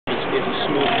is a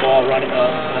smooth ball running on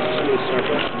a smooth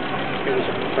surface. It was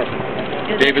perfect.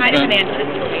 Is it kind of an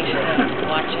anticipation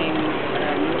of watching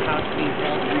a new house be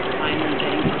built and finally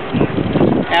getting to see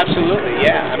it? Absolutely,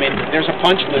 yeah. I mean, there's a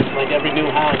punch list like every new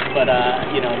house, but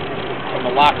you know, from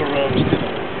the locker rooms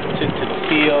to the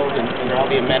field and all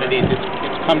the amenities,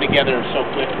 it's come together so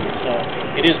quickly. So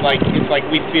it's like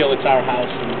we feel it's our house,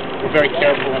 and we're very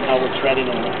careful in how we're treading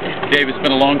on it. Dave, it's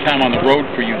been a long time on the road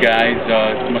for you guys.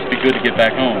 It must be good to get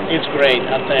back home. It's great.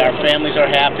 I'll say our families are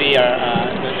happy,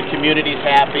 the community's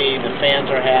happy, the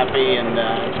fans are happy, and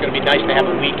it's going to be nice to have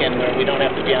a weekend where we don't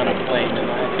have to be on a plane. And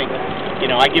I think, you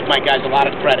know, I give my guys a lot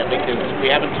of credit because we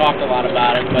haven't talked a lot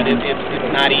about it, but it's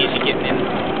not easy getting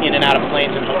in and out of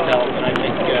planes and hotels, and I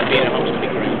think being a host will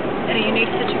be great. And a unique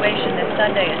situation this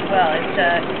Sunday as well. It's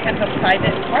kind of a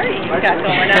private party you've got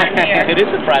going on here. It is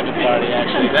a private party,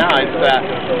 actually. Now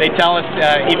they tell us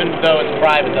even though it's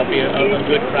private, there'll be a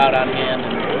good crowd on hand,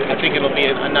 and I think it'll be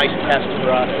a nice test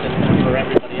for us and for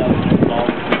everybody else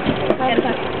involved.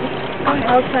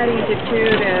 How exciting is it too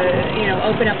to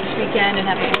open up this weekend and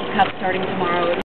have the World Cup starting tomorrow?